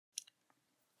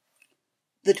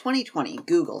The 2020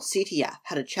 Google CTF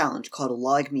had a challenge called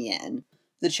Log Me In.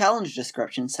 The challenge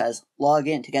description says, log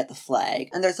in to get the flag,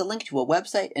 and there's a link to a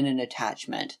website and an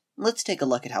attachment. Let's take a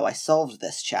look at how I solved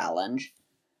this challenge.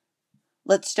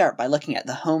 Let's start by looking at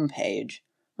the home page.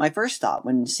 My first thought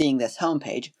when seeing this home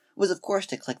page was of course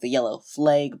to click the yellow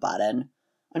flag button.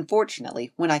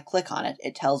 Unfortunately, when I click on it,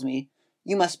 it tells me,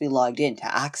 you must be logged in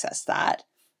to access that.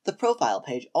 The profile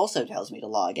page also tells me to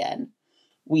log in.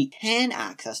 We can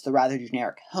access the rather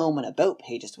generic home and about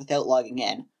pages without logging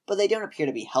in, but they don't appear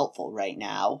to be helpful right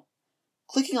now.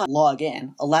 Clicking on log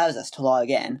in allows us to log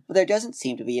in, but there doesn't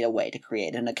seem to be a way to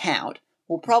create an account.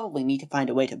 We'll probably need to find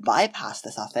a way to bypass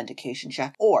this authentication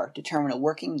check or determine a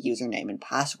working username and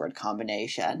password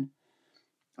combination.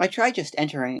 I tried just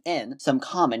entering in some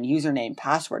common username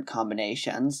password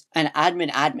combinations, and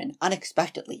admin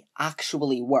unexpectedly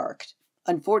actually worked.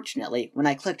 Unfortunately, when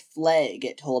I clicked flag,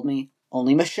 it told me,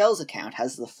 only Michelle's account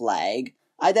has the flag.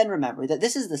 I then remembered that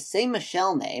this is the same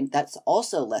Michelle name that's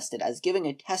also listed as giving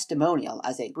a testimonial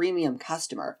as a premium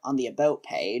customer on the About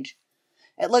page.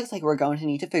 It looks like we're going to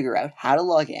need to figure out how to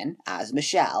log in as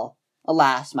Michelle.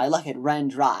 Alas, my luck had run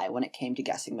dry when it came to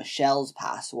guessing Michelle's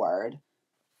password.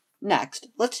 Next,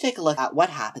 let's take a look at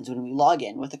what happens when we log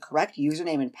in with the correct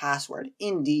username and password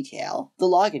in detail. The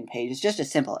login page is just a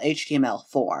simple HTML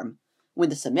form. When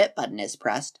the submit button is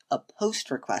pressed, a post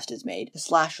request is made to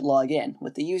 /login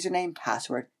with the username,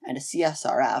 password, and a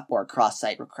CSRF, or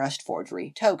cross-site request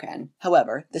forgery, token.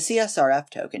 However, the CSRF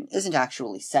token isn't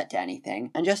actually set to anything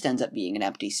and just ends up being an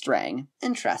empty string.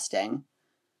 Interesting.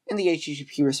 In the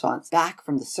HTTP response back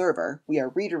from the server, we are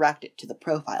redirected to the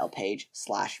profile page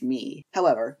 /me.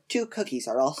 However, two cookies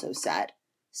are also set,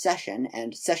 session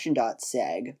and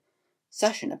session.seg.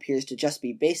 Session appears to just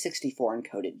be base64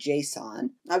 encoded JSON.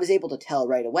 I was able to tell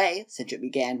right away, since it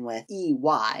began with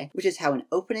EY, which is how an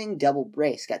opening double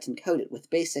brace gets encoded with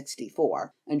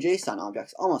base64, and JSON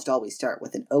objects almost always start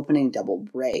with an opening double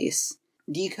brace.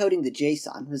 Decoding the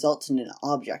JSON results in an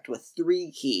object with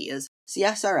three keys,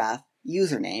 CSRF,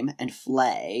 username, and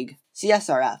flag.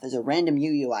 CSRF is a random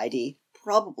UUID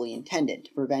probably intended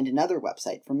to prevent another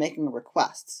website from making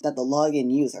requests that the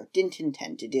login user didn't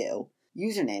intend to do.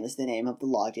 Username is the name of the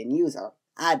logged in user,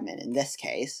 admin in this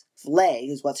case. Flag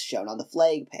is what's shown on the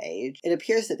flag page. It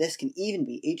appears that this can even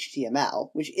be HTML,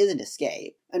 which isn't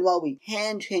escape. And while we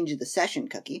can change the session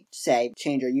cookie, say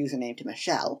change our username to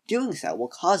Michelle, doing so will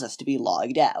cause us to be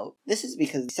logged out. This is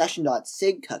because the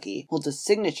session.sig cookie holds a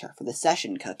signature for the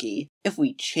session cookie. If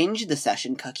we change the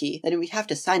session cookie, then we have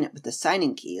to sign it with the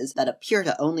signing keys that appear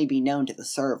to only be known to the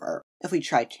server. If we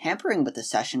try tampering with the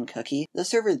session cookie, the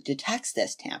server detects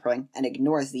this tampering and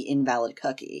ignores the invalid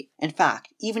cookie. In fact,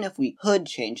 even if we could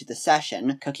change the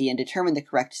session cookie and determine the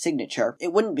correct signature,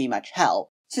 it wouldn't be much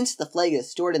help. Since the flag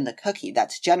is stored in the cookie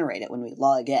that's generated when we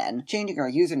log in, changing our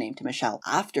username to Michelle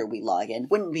after we log in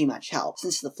wouldn't be much help,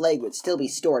 since the flag would still be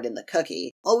stored in the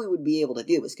cookie. All we would be able to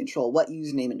do is control what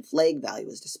username and flag value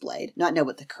is displayed, not know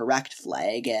what the correct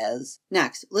flag is.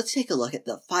 Next, let's take a look at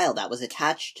the file that was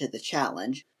attached to the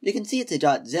challenge. You can see it's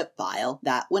a .zip file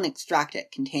that, when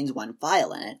extracted, contains one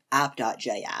file in it,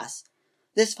 app.js.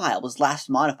 This file was last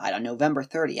modified on November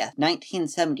 30th,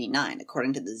 1979,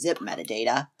 according to the zip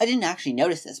metadata. I didn't actually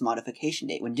notice this modification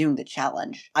date when doing the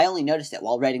challenge. I only noticed it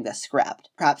while writing the script.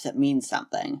 Perhaps it means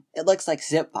something. It looks like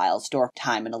zip files store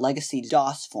time in a legacy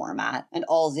DOS format, and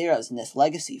all zeros in this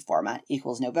legacy format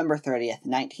equals November 30th,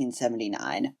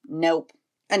 1979. Nope.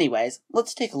 Anyways,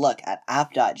 let's take a look at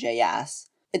app.js.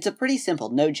 It's a pretty simple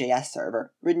Node.js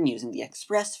server, written using the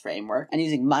Express framework and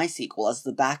using MySQL as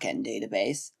the backend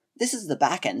database. This is the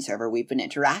backend server we've been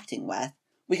interacting with.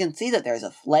 We can see that there's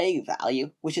a flag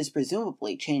value, which is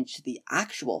presumably changed to the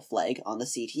actual flag on the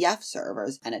CTF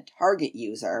servers, and a target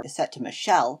user is set to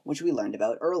Michelle, which we learned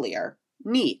about earlier.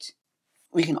 Neat!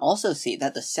 We can also see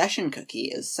that the session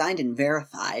cookie is signed and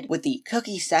verified with the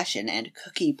cookie session and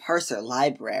cookie parser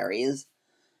libraries.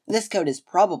 This code is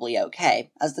probably okay,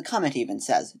 as the comment even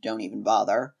says, don't even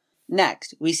bother.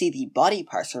 Next, we see the body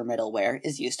parser middleware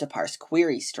is used to parse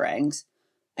query strings.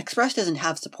 Express doesn't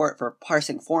have support for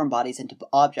parsing form bodies into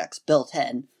objects built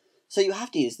in, so you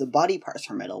have to use the body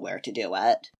parser middleware to do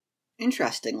it.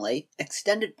 Interestingly,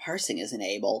 extended parsing is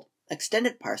enabled.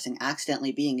 Extended parsing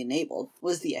accidentally being enabled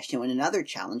was the issue in another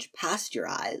challenge,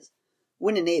 Pasteurize.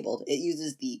 When enabled, it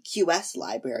uses the QS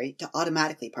library to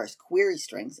automatically parse query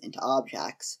strings into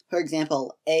objects. For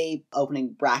example, A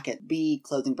opening bracket B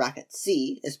closing bracket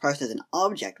C is parsed as an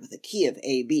object with a key of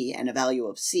AB and a value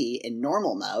of C in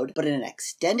normal mode, but in an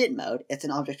extended mode, it's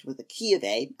an object with a key of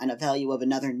A and a value of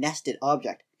another nested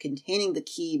object containing the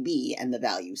key B and the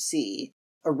value C.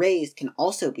 Arrays can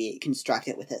also be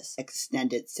constructed with this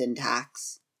extended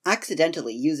syntax.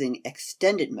 Accidentally using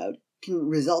extended mode can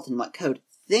result in what code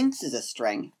thinks is a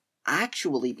string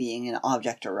actually being an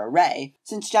object or array,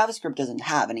 since JavaScript doesn't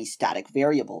have any static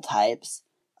variable types.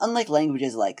 Unlike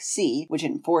languages like C, which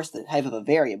enforce the type of a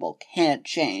variable can't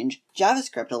change,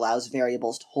 JavaScript allows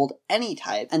variables to hold any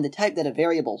type, and the type that a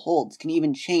variable holds can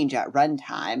even change at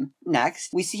runtime.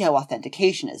 Next, we see how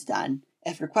authentication is done.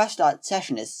 If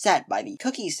request.session is set by the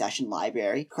cookie session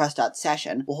library,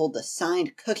 request.session will hold the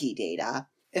signed cookie data.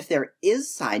 If there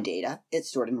is signed data, it's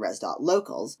stored in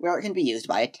res.locals, where it can be used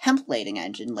by a templating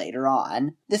engine later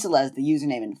on. This allows the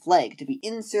username and flag to be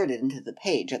inserted into the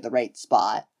page at the right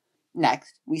spot.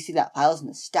 Next, we see that files in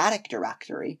the static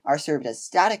directory are served as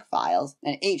static files,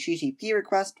 and HTTP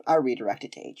requests are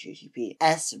redirected to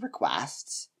HTTPS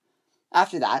requests.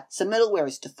 After that, some middleware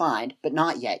is defined, but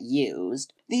not yet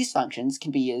used. These functions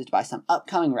can be used by some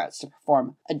upcoming routes to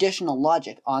perform additional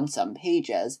logic on some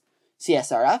pages.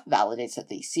 CSRF validates that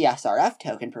the CSRF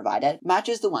token provided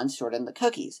matches the one stored in the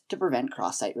cookies to prevent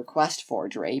cross-site request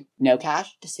forgery.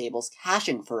 NoCache disables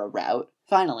caching for a route.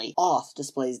 Finally, auth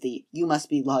displays the "you must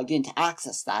be logged in to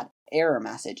access that" error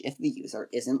message if the user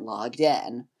isn't logged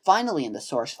in. Finally, in the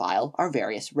source file are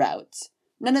various routes.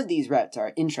 None of these routes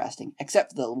are interesting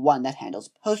except for the one that handles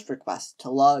post requests to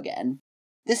login.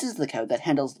 This is the code that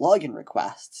handles login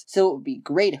requests, so it would be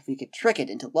great if we could trick it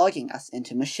into logging us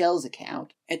into Michelle's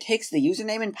account. It takes the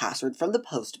username and password from the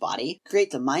post body,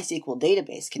 creates a MySQL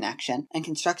database connection, and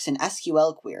constructs an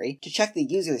SQL query to check the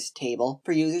users table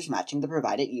for users matching the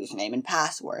provided username and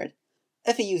password.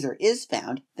 If a user is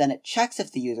found, then it checks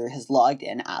if the user has logged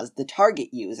in as the target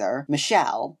user,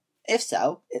 Michelle. If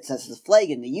so, it sets the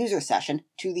flag in the user session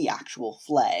to the actual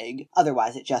flag.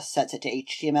 Otherwise, it just sets it to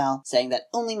HTML, saying that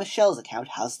only Michelle's account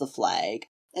has the flag.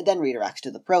 It then redirects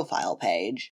to the profile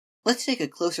page. Let's take a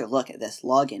closer look at this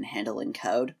login handling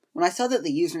code. When I saw that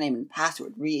the username and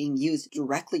password were being used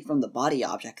directly from the body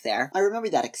object there, I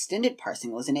remembered that extended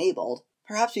parsing was enabled.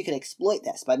 Perhaps we could exploit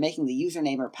this by making the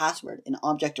username or password an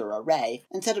object or array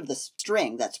instead of the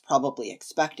string that's probably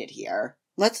expected here.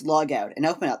 Let's log out and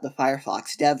open up the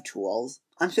Firefox DevTools.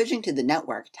 I'm switching to the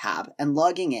Network tab and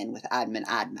logging in with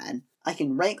admin. I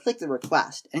can right-click the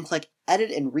request and click Edit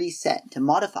and Reset to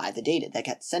modify the data that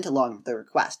gets sent along with the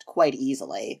request quite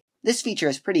easily. This feature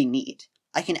is pretty neat.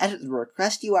 I can edit the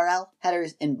request URL,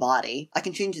 headers, and body. I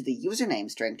can change the username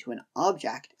string to an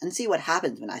object and see what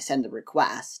happens when I send the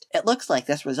request. It looks like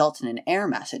this results in an error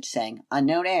message saying,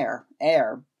 "Unknown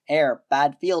error,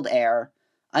 bad field error,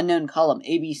 unknown column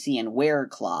ABC and where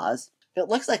clause." It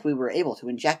looks like we were able to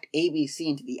inject ABC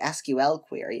into the SQL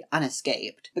query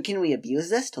unescaped, but can we abuse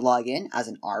this to log in as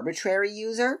an arbitrary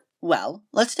user? Well,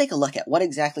 let's take a look at what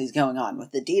exactly is going on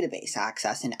with the database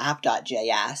access in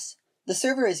app.js. The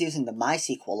server is using the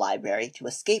MySQL library to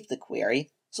escape the query,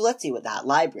 so let's see what that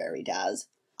library does.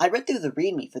 I read through the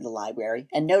README for the library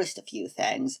and noticed a few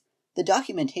things. The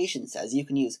documentation says you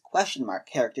can use question mark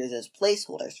characters as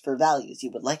placeholders for values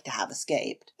you would like to have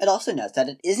escaped. It also notes that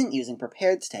it isn't using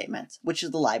prepared statements, which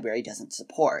the library doesn't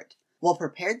support. While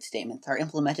prepared statements are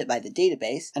implemented by the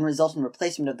database and result in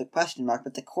replacement of the question mark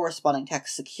with the corresponding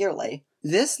text securely,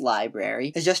 this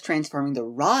library is just transforming the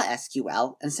raw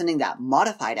SQL and sending that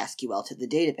modified SQL to the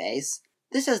database.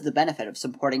 This has the benefit of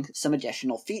supporting some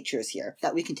additional features here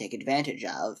that we can take advantage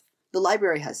of. The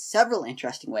library has several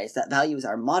interesting ways that values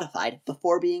are modified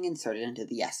before being inserted into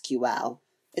the SQL.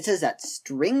 It says that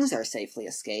strings are safely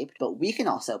escaped, but we can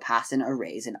also pass in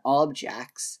arrays and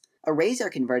objects. Arrays are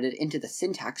converted into the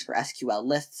syntax for SQL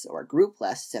lists or group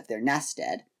lists if they're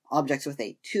nested. Objects with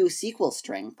a toSQL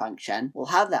string function will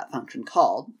have that function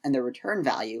called and the return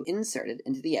value inserted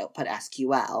into the output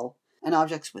SQL. And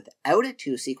objects without a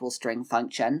toSQL string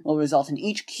function will result in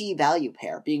each key value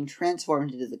pair being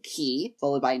transformed into the key,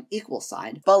 followed by an equal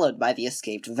sign, followed by the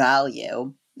escaped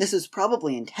value. This was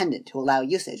probably intended to allow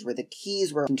usage where the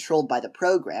keys were controlled by the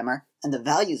programmer and the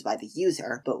values by the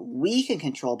user, but we can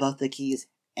control both the keys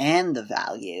and the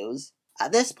values.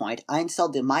 At this point, I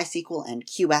installed the MySQL and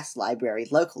QS library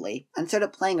locally and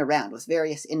started playing around with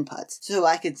various inputs so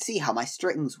I could see how my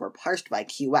strings were parsed by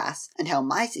QS and how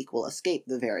MySQL escaped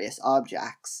the various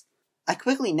objects. I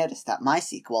quickly noticed that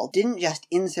MySQL didn't just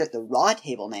insert the raw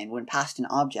table name when passed an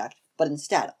object, but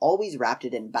instead always wrapped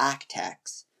it in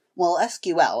backticks. While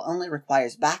SQL only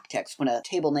requires backticks when a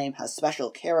table name has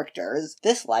special characters,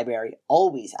 this library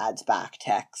always adds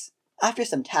backticks. After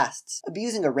some tests,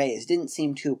 abusing arrays didn't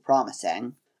seem too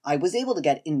promising. I was able to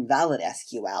get invalid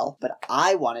SQL, but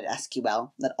I wanted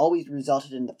SQL that always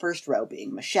resulted in the first row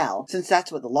being Michelle, since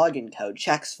that's what the login code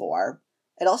checks for.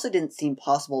 It also didn't seem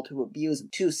possible to abuse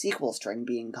toSQL string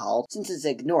being called, since it's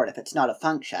ignored if it's not a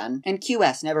function, and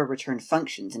QS never returned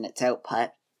functions in its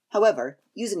output. However,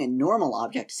 using a normal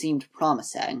object seemed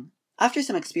promising. After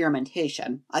some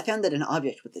experimentation, I found that an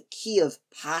object with the key of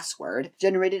password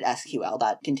generated SQL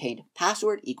that contained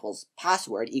password equals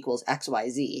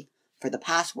XYZ for the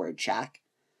password check.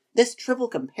 This triple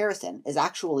comparison is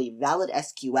actually valid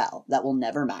SQL that will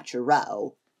never match a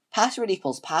row. Password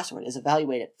equals password is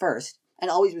evaluated first and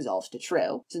always resolves to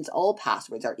true, since all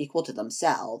passwords are equal to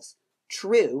themselves.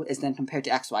 True is then compared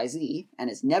to XYZ and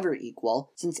is never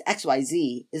equal, since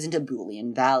XYZ isn't a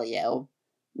Boolean value.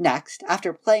 Next,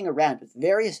 after playing around with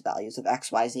various values of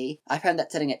XYZ, I found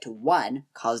that setting it to 1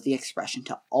 caused the expression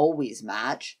to always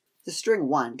match. The string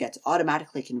 1 gets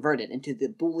automatically converted into the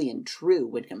Boolean true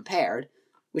when compared,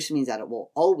 which means that it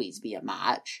will always be a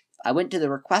match. I went to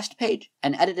the request page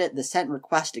and edited the sent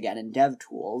request again in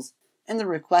DevTools. In the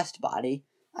request body,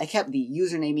 I kept the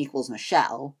username equals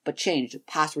Michelle, but changed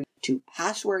password to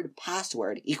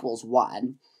password equals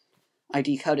 1. I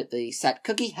decoded the set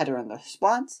cookie header in the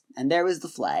response, and there was the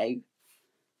flag.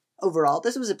 Overall,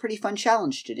 this was a pretty fun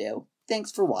challenge to do.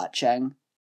 Thanks for watching.